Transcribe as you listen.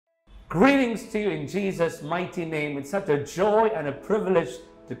Greetings to you in Jesus' mighty name. It's such a joy and a privilege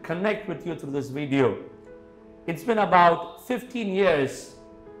to connect with you through this video. It's been about 15 years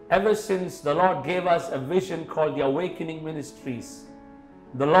ever since the Lord gave us a vision called the Awakening Ministries.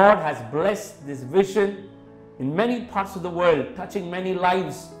 The Lord has blessed this vision in many parts of the world, touching many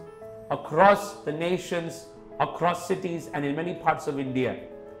lives across the nations, across cities, and in many parts of India.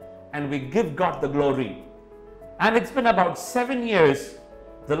 And we give God the glory. And it's been about 7 years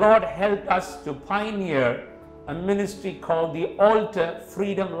the Lord helped us to pioneer a ministry called the Altar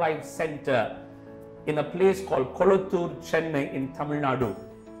Freedom Life Center in a place called Kolathur, Chennai in Tamil Nadu.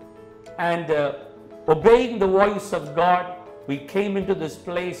 And obeying the voice of God, we came into this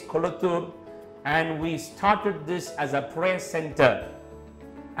place, Kolathur, and we started this as a prayer center.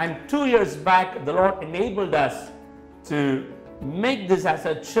 And 2 years back, the Lord enabled us to make this as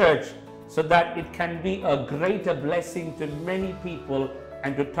a church so that it can be a greater blessing to many people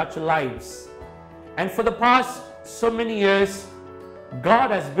and to touch lives. And for the past so many years,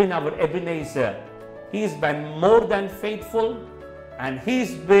 God has been our Ebenezer. He's been more than faithful, and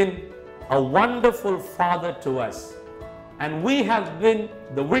He's been a wonderful Father to us. And we have been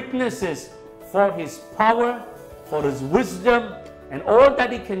the witnesses for His power, for His wisdom, and all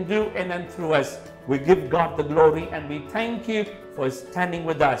that He can do in and through us. We give God the glory, and we thank you for standing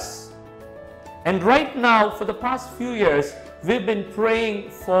with us. And right now, for the past few years, we've been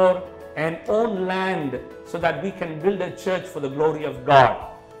praying for an own land so that we can build a church for the glory of God.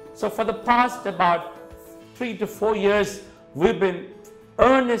 So for the past about 3 to 4 years, we've been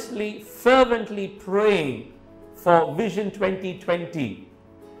earnestly, fervently praying for Vision 2020.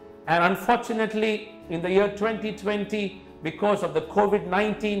 And unfortunately, in the year 2020, because of the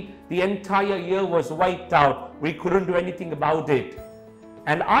COVID-19, the entire year was wiped out. We couldn't do anything about it.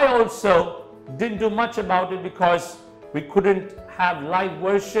 And I also didn't do much about it because we couldn't have live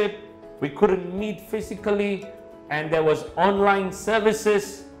worship, we couldn't meet physically, and there was online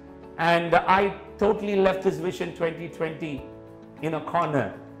services, and I totally left this Vision 2020 in a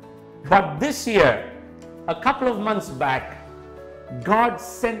corner. But this year, a couple of months back, God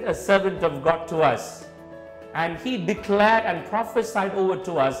sent a servant of God to us, and he declared and prophesied over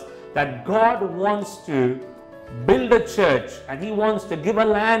to us that God wants to build a church, and He wants to give a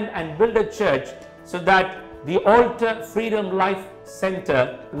land and build a church so that the Altar Freedom Life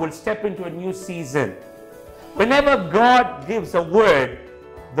Center will step into a new season. Whenever God gives a word,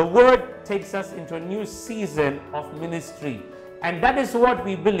 the word takes us into a new season of ministry. And that is what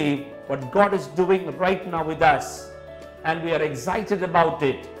we believe, what God is doing right now with us. And we are excited about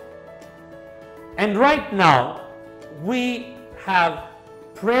it. And right now, we have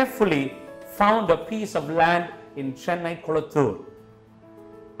prayerfully found a piece of land in Chennai, Kolathur.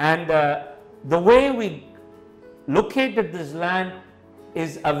 And the way we located this land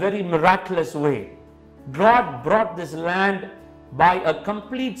is a very miraculous way. God brought this land by a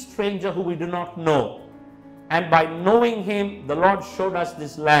complete stranger who we do not know. And by knowing him, the Lord showed us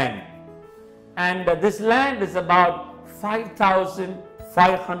this land. And this land is about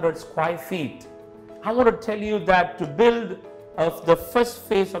 5,500 square feet. I want to tell you that to build the first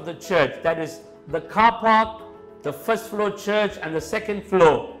phase of the church, that is the car park, the first floor church, and the second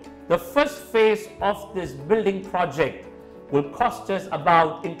floor, the first phase of this building project will cost us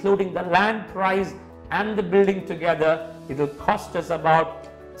about, including the land price and the building together, it will cost us about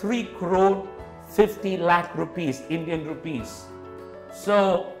 3 crore 50 lakh rupees, Indian rupees.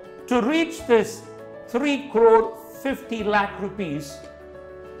 So to reach this 3 crore 50 lakh rupees,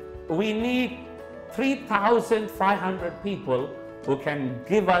 we need 3,500 people who can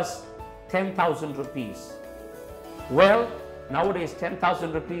give us 10,000 rupees. Well, nowadays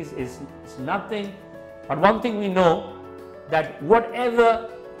 10,000 rupees is nothing, but one thing we know, that whatever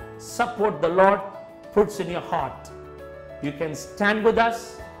support the Lord puts in your heart, you can stand with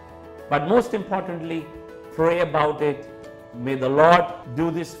us, but most importantly, pray about it. May the Lord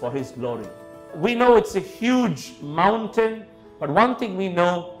do this for His glory. We know it's a huge mountain, but one thing we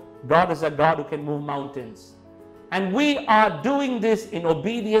know, God is a God who can move mountains. And we are doing this in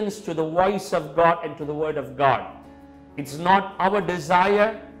obedience to the voice of God and to the Word of God. It's not our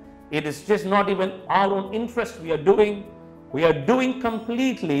desire. It is just not even our own interest we are doing. We are doing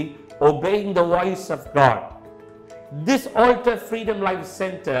completely obeying the voice of God. This Altar Freedom Life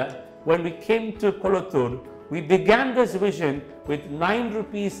Center, when we came to Kolathur, we began this vision with 9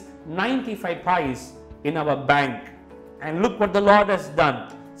 rupees 95 pies in our bank. And look what the Lord has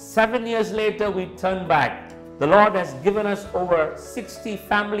done. 7 years later, we turned back. The Lord has given us over 60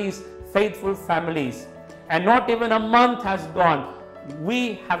 families, faithful families. And not even a month has gone.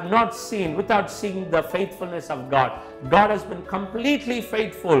 We have not seen, without seeing the faithfulness of God. God has been completely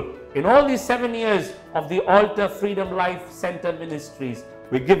faithful In all these 7 years of the Altar Freedom Life Center Ministries,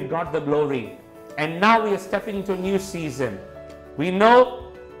 we give God the glory. And now we are stepping into a new season. We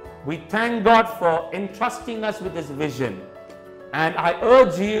thank God for entrusting us with this vision. And I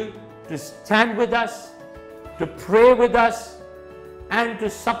urge you to stand with us, to pray with us, and to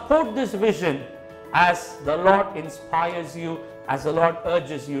support this vision as the Lord inspires you, as the Lord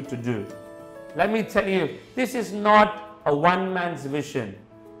urges you to do. Let me tell you, this is not a one-man's vision.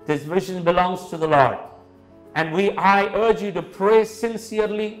 This vision belongs to the Lord. And I urge you to pray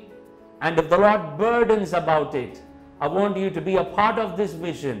sincerely. And if the Lord burdens about it, I want you to be a part of this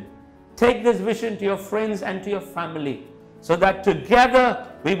vision. Take this vision to your friends and to your family, so that together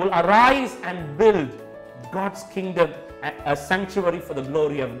we will arise and build God's kingdom, a sanctuary for the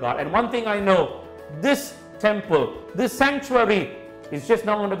glory of God. And one thing I know, this temple, this sanctuary is just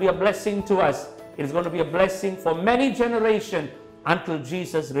not going to be a blessing to us. It is going to be a blessing for many generations until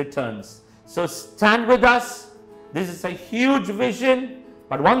Jesus returns. So stand with us. This is a huge vision.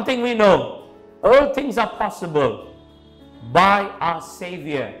 But one thing we know, all things are possible by our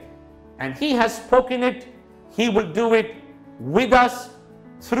Savior. And He has spoken it. He will do it with us,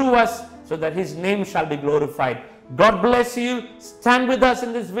 through us, so that His name shall be glorified. God bless you. Stand with us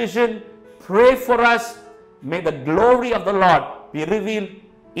in this vision. Pray for us. May the glory of the Lord be revealed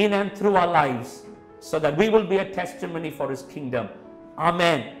in and through our lives, so that we will be a testimony for His kingdom.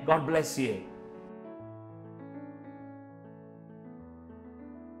 Amen. God bless you.